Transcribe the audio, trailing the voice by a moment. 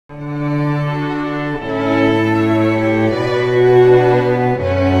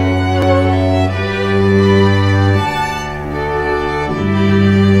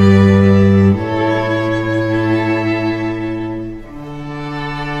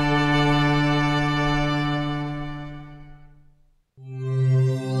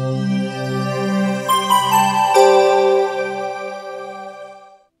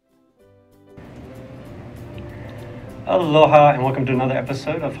Aloha and welcome to another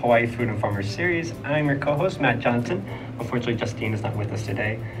episode of Hawaii Food and Farmers Series. I'm your co-host, Matt Johnson. Unfortunately, Justine is not with us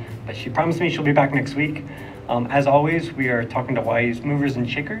today, but she promised me she'll be back next week. As always, we are talking to Hawaii's movers and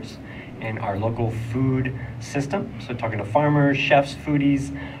shakers in our local food system. So talking to farmers, chefs,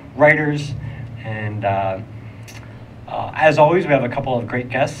 foodies, writers, and as always, we have a couple of great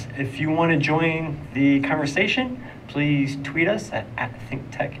guests. If you want to join the conversation, please tweet us at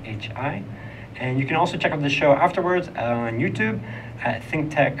ThinkTech Hi. And you can also check out the show afterwards on YouTube at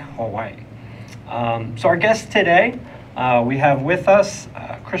ThinkTech Hawaii. So our guests today, we have with us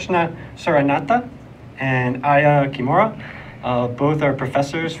Krisna Suryanata and Aya Kimura. Both are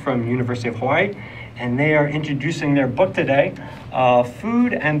professors from University of Hawaii, and they are introducing their book today,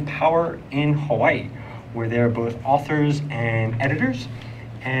 Food and Power in Hawaii, where they're both authors and editors.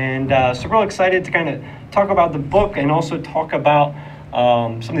 And so we're real excited to kind of talk about the book and also talk about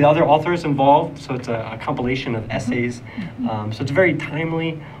some of the other authors involved. So it's a compilation of essays. So it's a very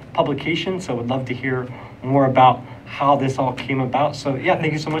timely publication. So would love to hear more about how this all came about. So yeah,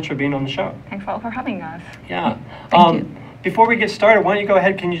 thank you so much for being on the show. Thanks for having us. Yeah. Thank you. Before we get started, why don't you go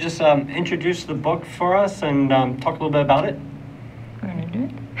ahead? Can you just introduce the book for us and talk a little bit about it? We're gonna do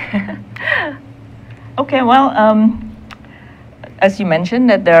it. Okay. Well. As you mentioned,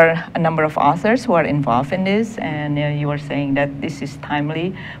 that there are a number of authors who are involved in this, and you were saying that this is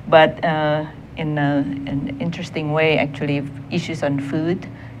timely, but in an interesting way, actually, issues on food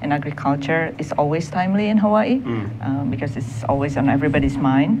and agriculture is always timely in Hawaii because it's always on everybody's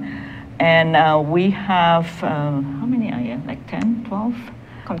mind. And we have, how many are you? Like 10, 12?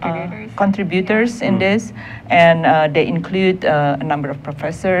 Contributors in this, and they include a number of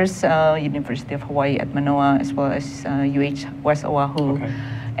professors, University of Hawaii at Manoa, as well as UH West Oahu,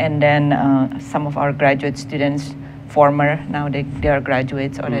 and then some of our graduate students, former, now they are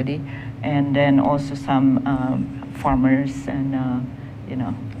graduates already, and then also some farmers and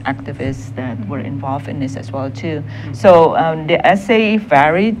activists that were involved in this as well too. So the essay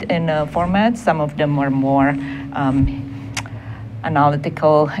varied in format. Some of them were more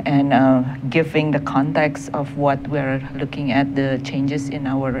analytical and giving the context of what we're looking at, the changes in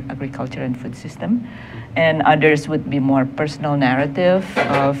our agriculture and food system. And others would be more personal narrative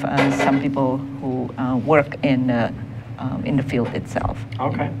of some people who work in the field itself.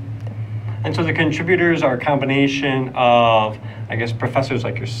 Okay. And so the contributors are a combination of, I guess, professors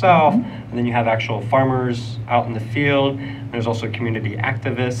like yourself, and then you have actual farmers out in the field. There's also community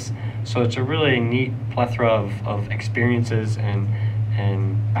activists. So it's a really neat plethora of experiences and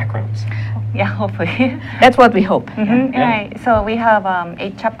backgrounds. Yeah, hopefully. That's what we hope. Yeah. Right. So we have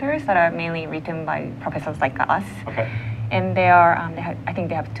 8 chapters that are mainly written by professors like us. Okay. And they are, I think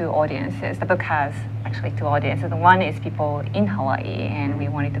they have 2 audiences. The book has actually 2 audiences. One is people in Hawaii, and we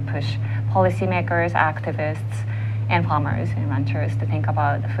wanted to push policymakers, activists, and farmers and ranchers to think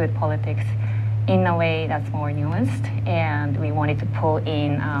about food politics in a way that's more nuanced, and we wanted to pull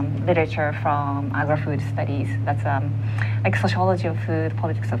in literature from agri-food studies. That's like sociology of food,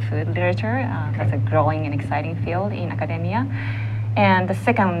 politics of food literature. That's a growing and exciting field in academia. And the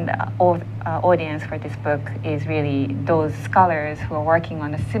second audience for this book is really those scholars who are working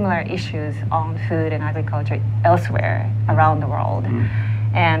on the similar issues on food and agriculture elsewhere around the world.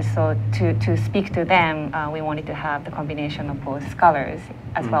 And so to speak to them, we wanted to have the combination of both scholars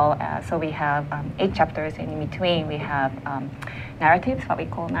as well as, so we have 8 chapters, and in between we have narratives, what we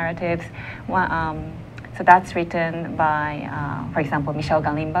call narratives. So that's written by, for example, Michelle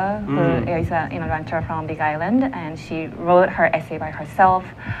Galimba, who is a rancher from Big Island, and she wrote her essay by herself.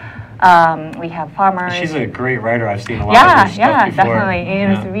 We have farmers. She's a great writer. I've seen a lot of her stuff before. Yeah, definitely. It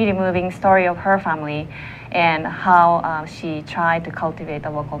was a really moving story of her family and how she tried to cultivate the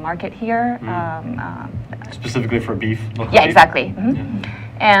local market here. Specifically for beef? Yeah, beef. Exactly.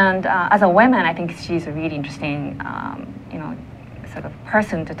 And as a woman, I think she's a really interesting, sort of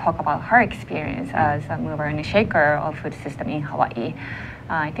person to talk about her experience as a mover and a shaker of food system in Hawaii.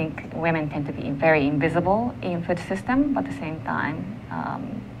 I think women tend to be very invisible in food system, but at the same time,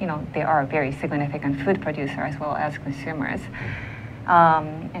 they are a very significant food producer as well as consumers.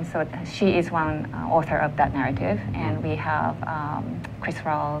 And so she is one author of that narrative, and we have Chris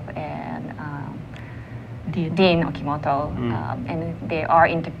Ralph and Dean Okimoto, and they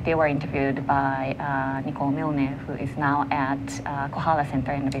were interviewed by Nicole Milne, who is now at Kohala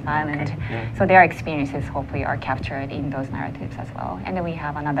Center in the Big Island. So their experiences hopefully are captured in those narratives as well. And then we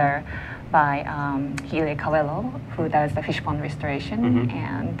have another by Hile Kawelo, who does the fish pond restoration.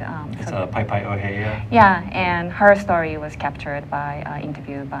 And it's a Pai Pai Ohe, yeah, and her story was captured by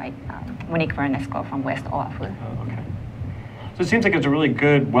interview by Monique Vernesco from West Oahu. Oh, okay. So it seems like it's a really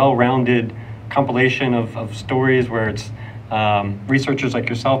good, well-rounded compilation of stories where it's researchers like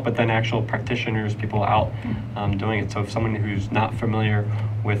yourself, but then actual practitioners, people out doing it. So if someone who's not familiar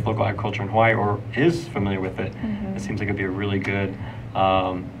with local agriculture in Hawaii or is familiar with it, it seems like it'd be a really good,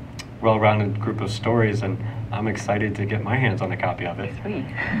 well-rounded group of stories, and I'm excited to get my hands on a copy of it. Sweet.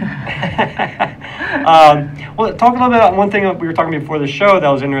 Well, talk a little bit about one thing that we were talking before the show that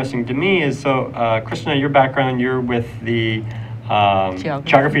was interesting to me is, so Krisna, your background, you're with the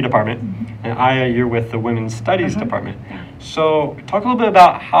geography department, and Aya, you're with the women's studies department. So talk a little bit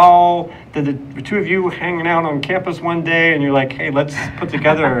about how the two of you hanging out on campus one day and you're like, hey, let's put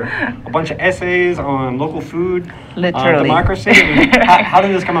together a bunch of essays on local food, democracy. How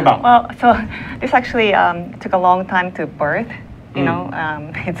did this come about? Well, so this actually took a long time to birth. You know,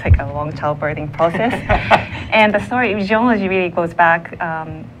 it's like a long childbirthing process. And the story of geology really goes back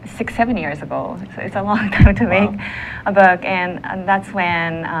 6-7 years ago. So it's a long time to make a book. And that's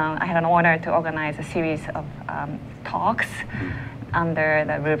when I had an honor to organize a series of talks under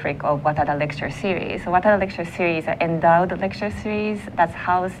the rubric of Watada Lecture Series. So Watada Lecture Series, an endowed lecture series that's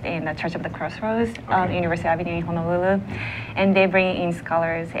housed in the Church of the Crossroads, University Avenue in Honolulu. And they bring in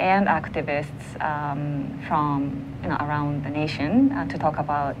scholars and activists from around the nation to talk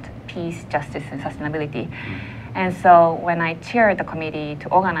about peace, justice, and sustainability. And so when I chaired the committee to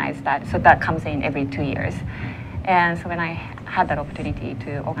organize that, so that comes in every 2 years. And so when I had that opportunity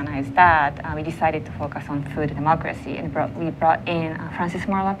to organize that, we decided to focus on food democracy, and we brought in Francis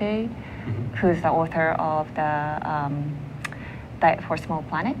Morlape, who's the author of the Diet for a Small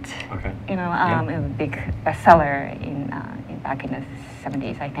Planet. A big bestseller back in the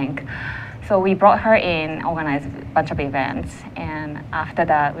 70s, I think. So we brought her in, organized a bunch of events, and after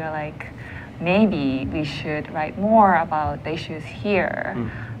that we were like, maybe we should write more about the issues here,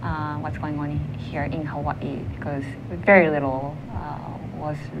 what's going on here in Hawaii, because very little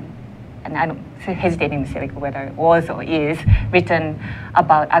was, and I don't hesitating to say like whether it was or is, written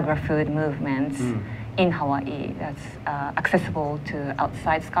about agri-food movements in Hawaii that's accessible to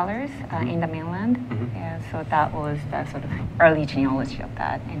outside scholars in the mainland. And so that was the sort of early genealogy of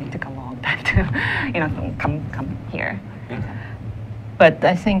that, and it took a long time to come here. But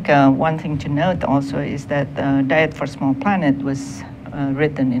I think one thing to note also is that Diet for Small Planet was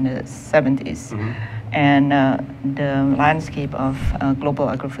written in the 70s. And the landscape of global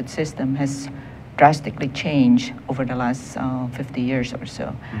agri-food system has drastically changed over the last 50 years or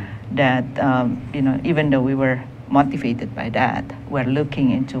so. That, even though we were motivated by that, we're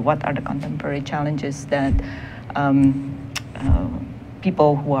looking into what are the contemporary challenges that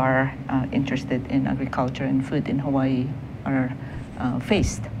people who are interested in agriculture and food in Hawaii are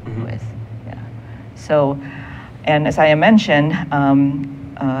faced with. So, and as I mentioned,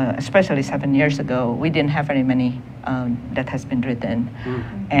 especially 7 years ago, we didn't have very many that has been written.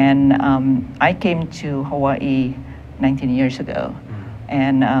 And I came to Hawaii 19 years ago.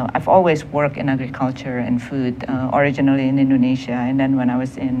 And I've always worked in agriculture and food, originally in Indonesia. And then when I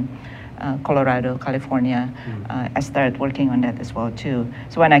was in Colorado, California, I started working on that as well too.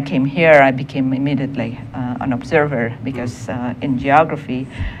 So when I came here, I became immediately an observer, because in geography,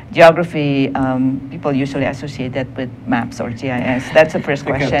 people usually associate that with maps or GIS. That's the first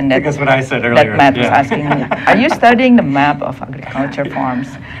question that's what I said earlier. That Matt was asking me. Are you studying the map of agriculture farms?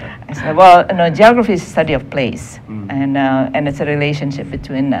 I said, well, no, geography is a study of place, and it's a relationship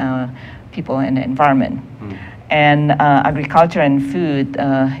between people and the environment. And agriculture and food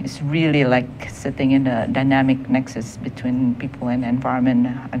is really like sitting in a dynamic nexus between people and environment,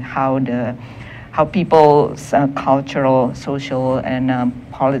 and how people's cultural, social, and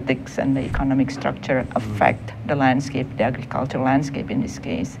politics and the economic structure affect the landscape, the agricultural landscape in this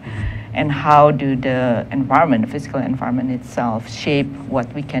case, and how do the environment, the physical environment itself, shape what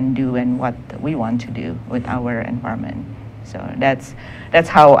we can do and what we want to do with our environment. So that's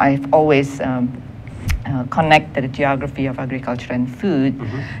how I've always connect the geography of agriculture and food,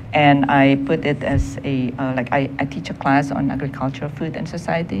 and I put it as a I teach a class on agriculture, food, and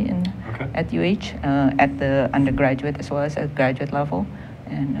society at UH at the undergraduate as well as at graduate level.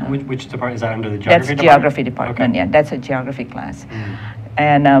 And which department is that under? The geography department? That's geography department. Yeah, that's a geography class.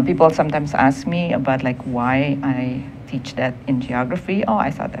 And people sometimes ask me about why I teach that in geography. Oh,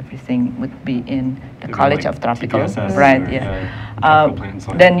 I thought everything would be in the College of Tropical, TPSS right?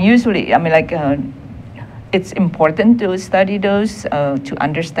 Tropical then usually, it's important to study those to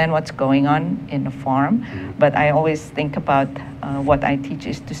understand what's going on in the farm, but I always think about what I teach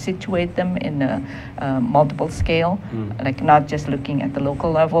is to situate them in a multiple scale, not just looking at the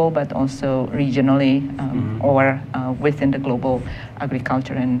local level, but also regionally or within the global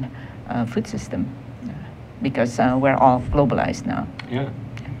agriculture and food system, because we're all globalized now. Yeah.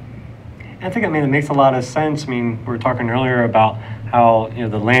 I think, I mean, it makes a lot of sense. I mean, we were talking earlier about how, you know,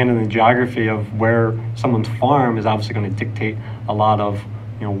 the land and the geography of where someone's farm is obviously going to dictate a lot of,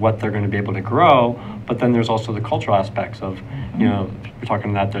 you know, what they're going to be able to grow. But then there's also the cultural aspects of, you know, we're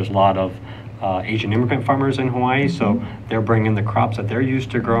talking that there's a lot of Asian immigrant farmers in Hawaii, so they're bringing the crops that they're used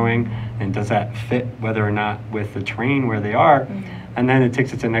to growing, and does that fit whether or not with the terrain where they are? And then it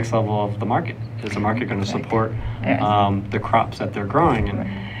takes it to the next level of the market. Is the market going to support the crops that they're growing?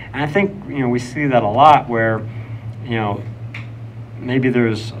 And I think, you know, we see that a lot where, you know, maybe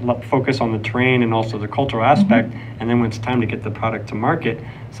there's a focus on the terrain and also the cultural aspect, and then when it's time to get the product to market,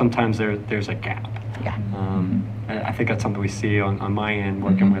 sometimes there's a gap. I think that's something we see on my end,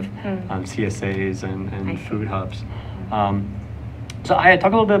 working with CSAs and food hubs. So I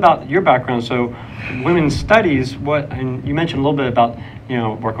talk a little bit about your background. So women's studies, and you mentioned a little bit about, you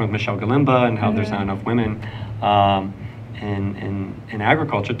know, working with Michelle Galimba and how there's not enough women in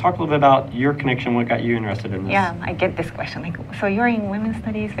agriculture. Talk a little bit about your connection, what got you interested in this. Yeah, I get this question. Like, so you're in women's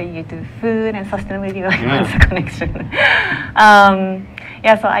studies, but you do food and sustainability. Like, what's the connection?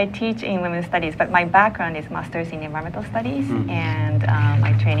 Yeah, so I teach in women's studies, but my background is master's in environmental studies, and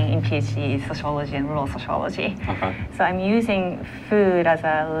my training in PhD is sociology and rural sociology. So I'm using food as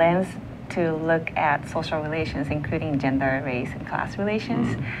a lens to look at social relations, including gender, race, and class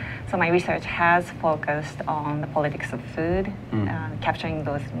relations. So my research has focused on the politics of food, capturing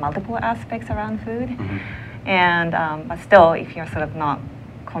those multiple aspects around food. And but still, if you're sort of not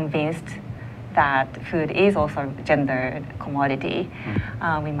convinced that food is also a gendered commodity,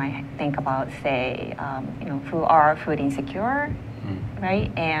 we might think about, say, you know, who are food insecure,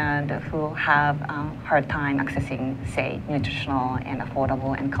 right, and who have hard time accessing, say, nutritional and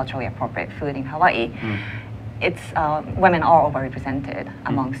affordable and culturally appropriate food in Hawaii. It's women are overrepresented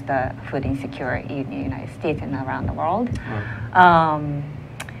amongst the food insecure in the United States and around the world.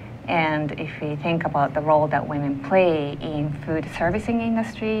 And if we think about the role that women play in food servicing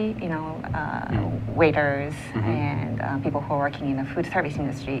industry, you know, waiters and people who are working in the food service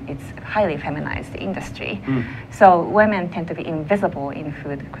industry, it's a highly feminized industry. So women tend to be invisible in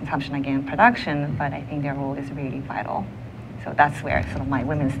food consumption, again, production, but I think their role is really vital. So that's where sort of my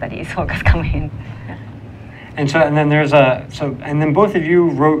women's studies focus come in. And so, and then there's and then both of you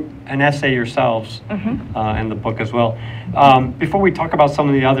wrote an essay yourselves in the book as well. Before we talk about some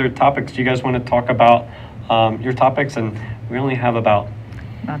of the other topics, do you guys want to talk about your topics? And we only have about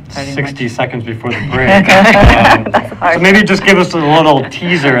 60 seconds before the break. So maybe just give us a little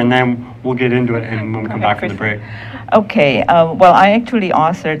teaser, and then we'll get into it and when we come back from the break. Okay. Well, I actually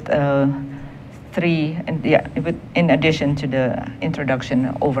authored three, in addition to the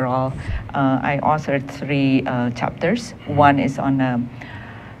introduction overall, I authored three chapters. One is on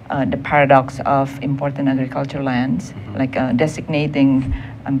the paradox of important agricultural lands, like designating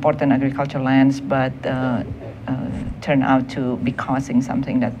important agricultural lands, but turn out to be causing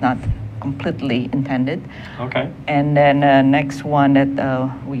something that's not completely intended. And then next one that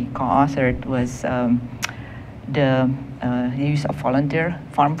we co-authored was the use of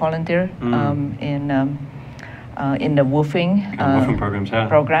farm volunteer in the woofing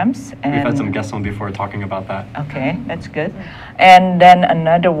programs. And we've had some guests on before talking about that. Okay, that's good. And then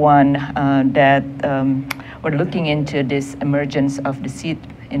another one that we're looking into this emergence of the seed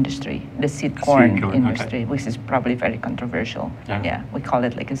industry, the seed corn industry, which is probably very controversial. Yeah, we call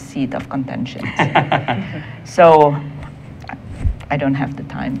it like a seed of contention. So I don't have the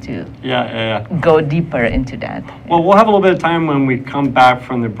time to go deeper into that. Well, we'll have a little bit of time when we come back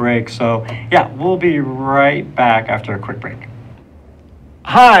from the break. So yeah, we'll be right back after a quick break.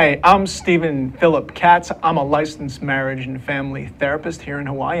 Hi, I'm Stephen Philip Katz. I'm a licensed marriage and family therapist here in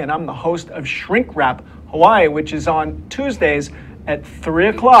Hawaii, and I'm the host of Shrink Wrap Hawaii, which is on Tuesdays at 3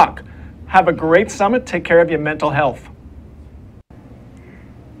 o'clock. Have a great summit. Take care of your mental health.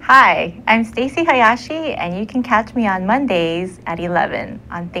 Hi, I'm Stacy Hayashi, and you can catch me on Mondays at 11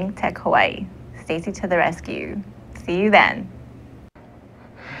 on ThinkTech Hawaii. Stacy to the rescue. See you then.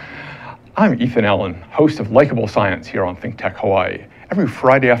 I'm Ethan Allen, host of Likeable Science here on ThinkTech Hawaii. Every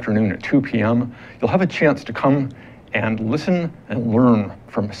Friday afternoon at 2 p.m., you'll have a chance to come and listen and learn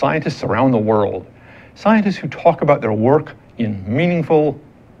from scientists around the world. Scientists who talk about their work in meaningful,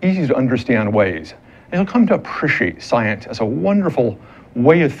 easy to understand ways. And you'll come to appreciate science as a wonderful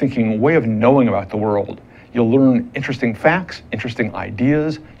way of thinking, way of knowing about the world. You'll learn interesting facts, interesting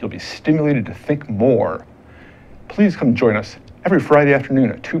ideas. You'll be stimulated to think more. Please come join us every Friday afternoon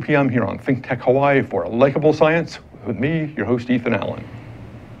at 2 p.m. here on ThinkTech Hawaii for Likeable Science with me, your host, Ethan Allen.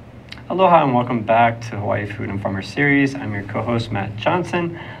 Aloha and welcome back to Hawaii Food and Farmer Series. I'm your co-host, Matt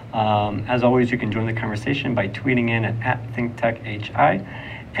Johnson. As always, you can join the conversation by tweeting in at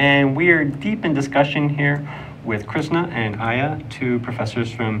ThinkTechHI. And we are deep in discussion here with Krisna and Aya, two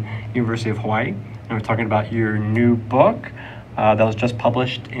professors from University of Hawaii. And we're talking about your new book that was just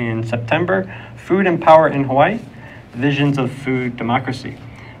published in September, Food and Power in Hawaii, Visions of Food Democracy,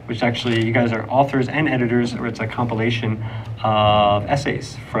 which actually you guys are authors and editors, or it's a compilation of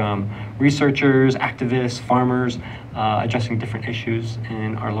essays from researchers, activists, farmers, addressing different issues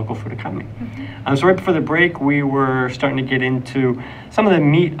in our local food economy. So right before the break, we were starting to get into some of the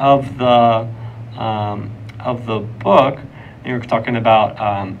meat of the book. And we were talking about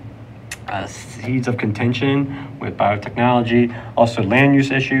seeds of contention with biotechnology, also land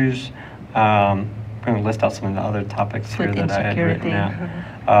use issues. I'm going to list out some of the other topics here that I had written down.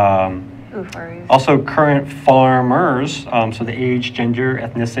 Also current farmers, so the age, gender,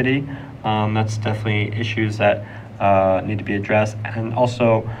 ethnicity, that's definitely issues that need to be addressed, and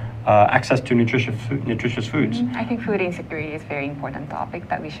also access to nutritious foods. I think food insecurity is a very important topic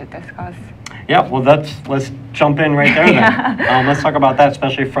that we should discuss. Yeah, well, let's jump in right there then. Let's talk about that,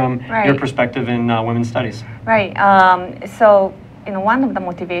 especially from your perspective in women's studies. Right. So, one of the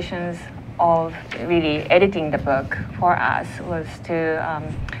motivations of really editing the book for us was to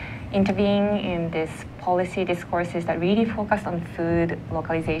intervene in this policy discourses that really focused on food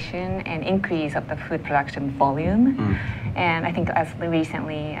localization and increase of the food production volume. And I think as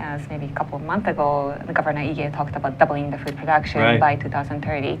recently as maybe a couple of months ago, the Governor Ige talked about doubling the food production by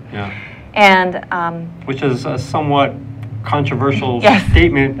 2030. Yeah. And which is a somewhat controversial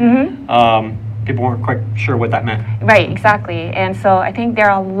statement. People weren't quite sure what that meant. Right, exactly. And so I think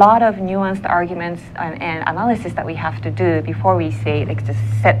there are a lot of nuanced arguments and analysis that we have to do before we say, like, just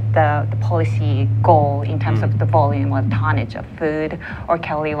set the policy goal in terms of the volume or tonnage of food, or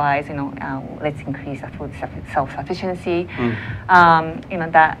calorie-wise, let's increase the food self-sufficiency.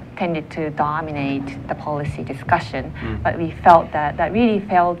 That tended to dominate the policy discussion. But we felt that really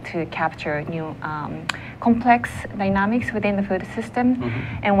failed to capture new complex dynamics within the food system.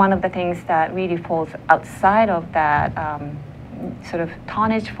 And one of the things that really falls outside of that sort of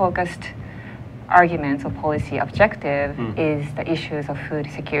tonnage-focused arguments or policy objective is the issues of food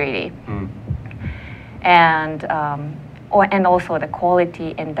security. And also the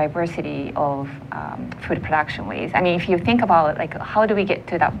quality and diversity of food production ways. I mean, if you think about, like, how do we get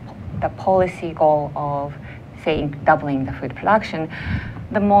to the policy goal of, say, doubling the food production,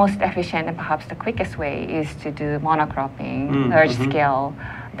 the most efficient and perhaps the quickest way is to do monocropping, large scale,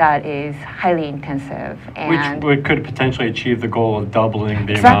 that is highly intensive. And which could potentially achieve the goal of doubling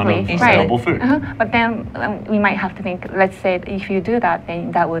the amount of available food. But then we might have to think, let's say if you do that,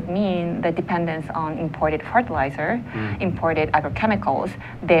 then that would mean the dependence on imported fertilizer, imported agrochemicals.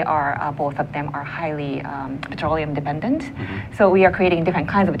 They are, both of them are highly petroleum dependent. So we are creating different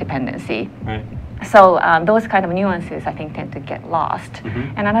kinds of dependency. So those kind of nuances, I think, tend to get lost.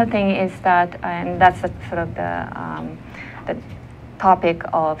 And another thing is that, and that's sort of the topic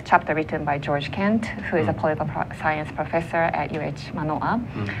of chapter written by George Kent, who is a political science professor at UH Manoa.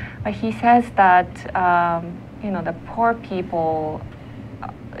 But he says that the poor people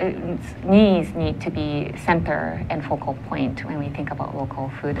needs need to be center and focal point when we think about local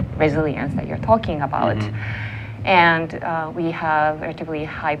food resilience that you're talking about. And we have relatively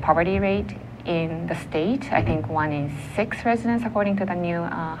high poverty rate in the state. I think 1 in 6 residents, according to the new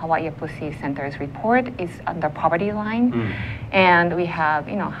Hawaii Policy Center's report, is under poverty line. And we have,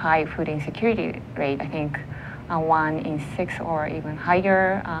 high food insecurity rate. I think 1 in 6 or even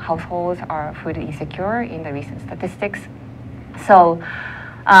higher households are food insecure in the recent statistics. So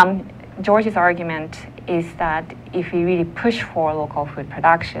George's argument is that if we really push for local food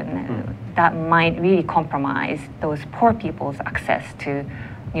production, that might really compromise those poor people's access to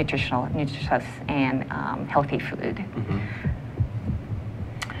nutritious and healthy food.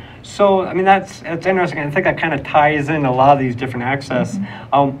 So, I mean, that's interesting. I think that kind of ties in a lot of these different access.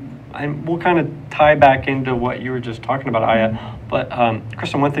 And we'll kind of tie back into what you were just talking about, Aya. But,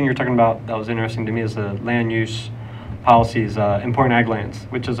 Krisna, one thing you're talking about that was interesting to me is the land use policies, important ag lands,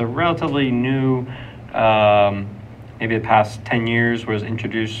 which is a relatively new, maybe the past 10 years was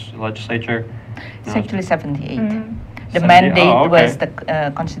introduced legislature. It's actually 78. The mandate was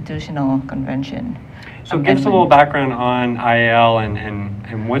the Constitutional Convention. So give us a little background on IAL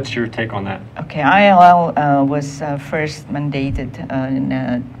and what's your take on that? Okay, IAL was first mandated in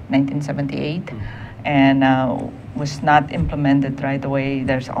 1978 and was not implemented right away.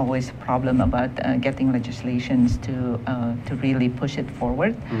 There's always a problem about getting legislations to really push it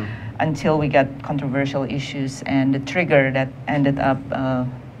forward until we got controversial issues and the trigger that ended up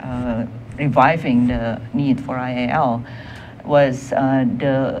reviving the need for IAL was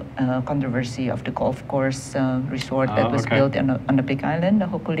the controversy of the golf course resort that was built on the Big Island, the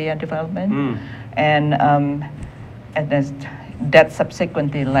Hokulea development. And that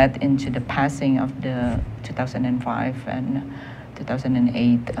subsequently led into the passing of the 2005 and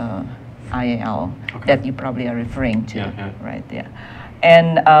 2008 IAL that you probably are referring to, right? Yeah.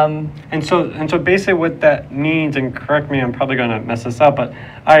 And so basically what that means, and correct me, I'm probably going to mess this up, but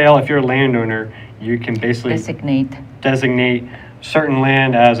IAL, if you're a landowner, you can basically designate certain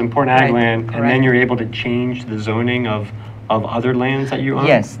land as important ag land, and then you're able to change the zoning of other lands that you own?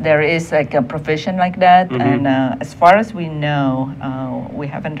 Yes, there is like a provision like that, and as far as we know, we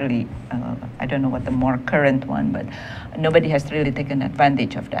haven't really, I don't know what the more current one, but nobody has really taken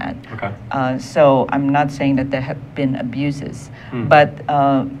advantage of that. Okay. So I'm not saying that there have been abuses, but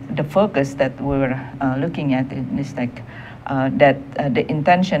the focus that we're looking at is like that the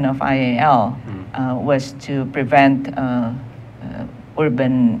intention of IAL was to prevent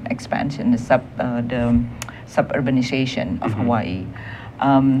urban expansion, the suburbanization of Hawaii.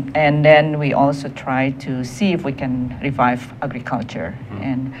 And then we also try to see if we can revive agriculture.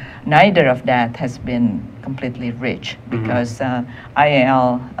 And neither of that has been completely rich because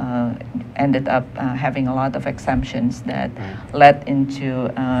IAL ended up having a lot of exemptions that led into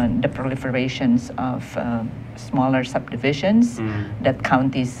the proliferations of smaller subdivisions that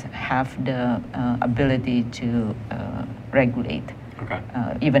counties have the ability to regulate,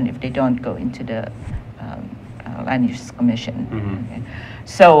 even if they don't go into the Land Use Commission. Okay.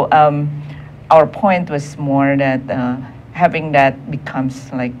 So our point was more that having that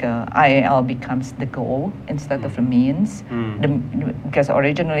becomes like IAL becomes the goal instead of the means, because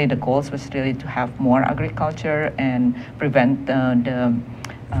originally the goals was really to have more agriculture and prevent the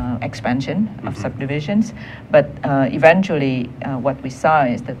expansion of subdivisions. But eventually what we saw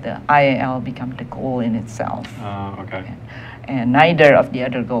is that the IAL became the goal in itself. And neither of the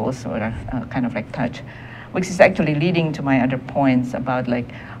other goals were kind of like touched, which is actually leading to my other points about like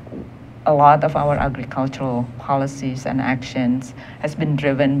a lot of our agricultural policies and actions has been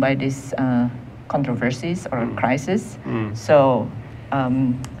driven by these controversies or crises. So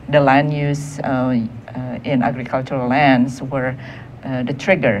the land use in agricultural lands were the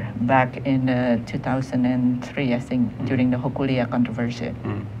trigger back in 2003, I think, during the Hokulea controversy.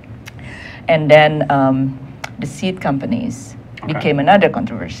 And then the seed companies became another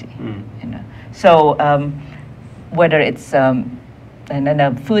controversy. You know? So whether it's and then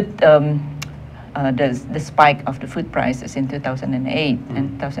the food, the spike of the food prices in 2008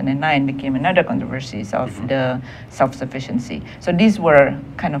 and 2009 became another controversy of the self-sufficiency. So these were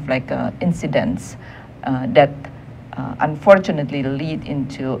kind of like incidents that unfortunately lead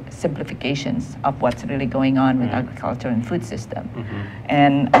into simplifications of what's really going on with agriculture and food system.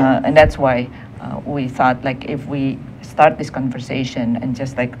 And that's why we thought like if we start this conversation and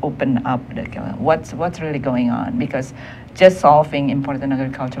just like open up like, what's really going on, because just solving important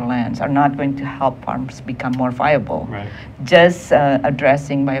agricultural lands are not going to help farms become more viable. Just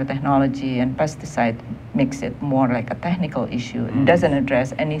addressing biotechnology and pesticide makes it more like a technical issue. It doesn't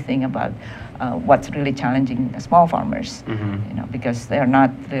address anything about what's really challenging small farmers, you know, because they are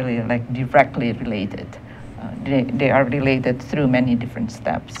not really like directly related. They are related through many different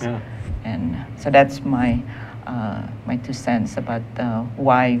steps. And so that's my my 2 cents about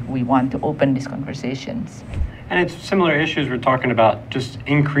why we want to open these conversations. And it's similar issues we're talking about, just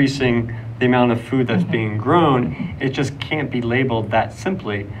increasing the amount of food that's being grown. It just can't be labeled that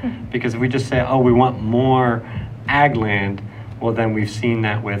simply, because if we just say, oh, we want more ag land, well, then we've seen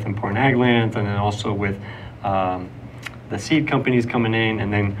that with important ag lands, and then also with the seed companies coming in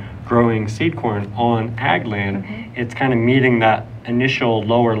and then growing seed corn on ag land. It's kind of meeting that initial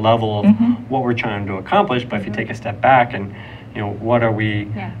lower level of what we're trying to accomplish. But if you take a step back and, you know, what are we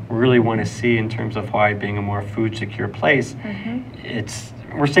really want to see in terms of Hawaii being a more food secure place,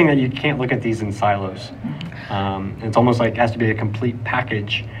 we're saying that you can't look at these in silos. It's almost like it has to be a complete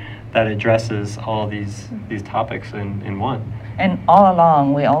package that addresses all these topics in one. And all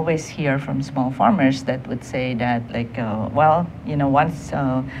along, we always hear from small farmers that would say that, like, well, you know, once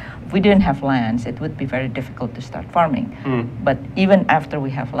if we didn't have lands, it would be very difficult to start farming. But even after we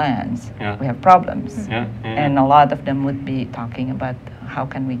have lands, we have problems. And a lot of them would be talking about how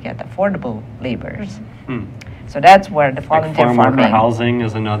can we get affordable laborers. So that's where the volunteer farm farming. Worker housing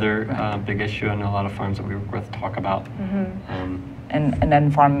is another big issue, and a lot of farms that we work with talk about. And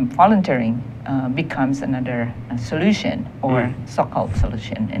then farm volunteering becomes another solution, or so-called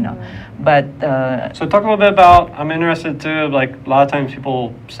solution, you know. But so talk a little bit about, I'm interested too, like a lot of times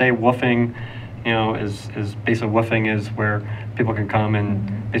people say woofing, you know, is basically woofing is where people can come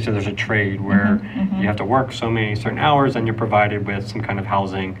and basically there's a trade where you have to work so many certain hours and you're provided with some kind of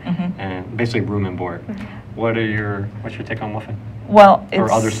housing and basically room and board. What's your take on woofing? Well,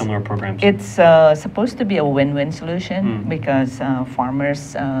 or other similar programs? It's supposed to be a win-win solution because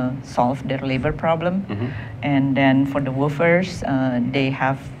farmers solve their labor problem, and then for the woofers, they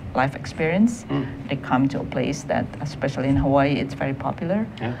have life experience. They come to a place that, especially in Hawaii, it's very popular.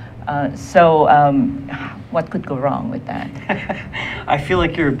 So what could go wrong with that? I feel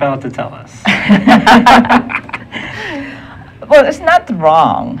like you're about to tell us. Well, it's not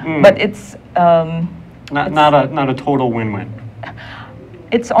wrong, but it's not a total win-win.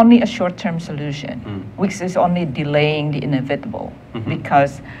 It's only a short-term solution, which is only delaying the inevitable.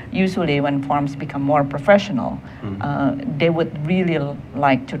 Because usually when farms become more professional, they would really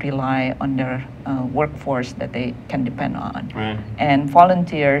like to rely on their workforce that they can depend on. And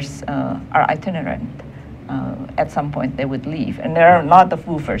volunteers are itinerant. At some point they would leave. And there are a lot of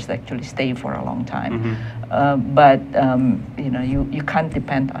woofers that actually stay for a long time. But you know, you can't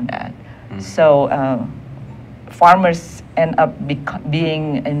depend on that. So farmers end up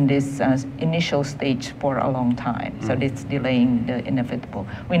being in this initial stage for a long time. So it's delaying the inevitable.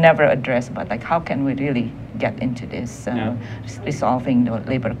 We never address about like how can we really get into this resolving the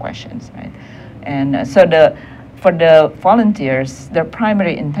labor questions, right? And so for the volunteers, their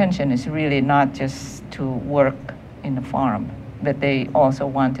primary intention is really not just to work in the farm, but they also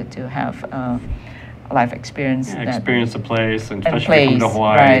wanted to have life experience. Experience the place, and especially from the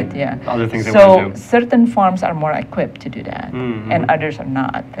Hawaii. Right, other things they want to do. Certain farms are more equipped to do that, and others are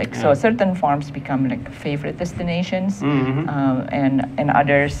not. Like so, certain farms become like favorite destinations, and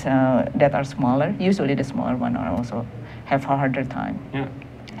others that are smaller. Usually, the smaller one are also have a harder time.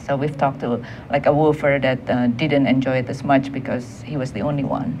 So we've talked to like a woofer that didn't enjoy it as much because he was the only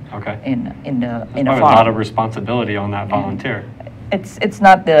one in a farm. A lot of responsibility on that volunteer. It's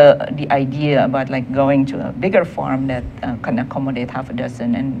not the idea about like going to a bigger farm that can accommodate half a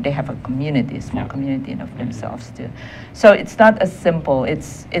dozen, and they have a community, a small community of themselves too. So it's not as simple.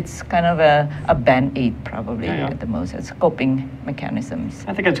 It's kind of a band-aid probably at the most. It's coping mechanisms.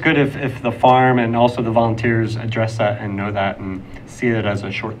 I think it's good if the farm and also the volunteers address that and know that and see it as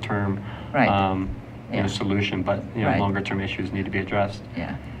a short-term you know, solution, but you know, longer-term issues need to be addressed.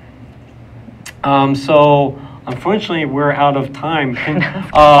 So unfortunately, we're out of time.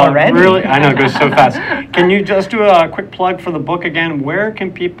 Already? Really, I know, it goes so fast. Can you just do a quick plug for the book again? Where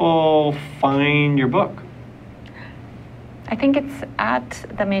can people find your book? I think it's at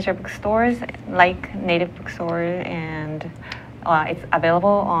the major bookstores, like Native Bookstore, and it's available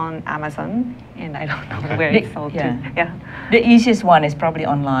on Amazon, and I don't know where it's sold to. The easiest one is probably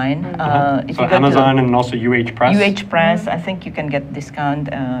online. If so you go Amazon and also UH Press? UH Press, I think you can get discount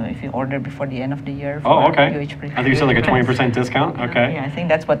if you order before the end of the year. Oh, okay. UH Press. I think you said like a 20% discount? Okay. Yeah, I think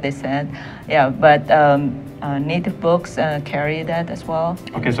that's what they said. Yeah, but Native Books carry that as well.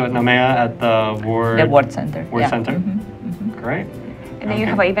 Okay, so at Namea at the Ward Center. Ward Center? Great. And then you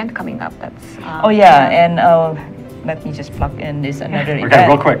have an event coming up that's... and let me just plug in this another event. Okay,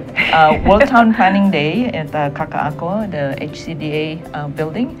 real quick. World Town Planning Day at Kaka'ako, the HCDA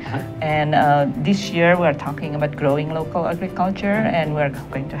building. And this year we're talking about growing local agriculture, and we're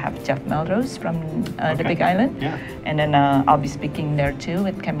going to have Jeff Melrose from the Big Island. And then I'll be speaking there too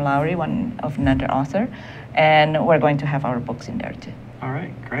with Kem Lowry, one of another author. And we're going to have our books in there too. All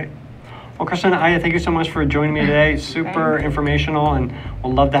right, great. Well, Krisna and Aya, thank you so much for joining me today. Super informational, and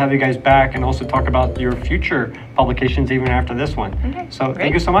we'll love to have you guys back and also talk about your future publications even after this one. So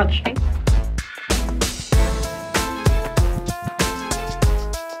thank you so much.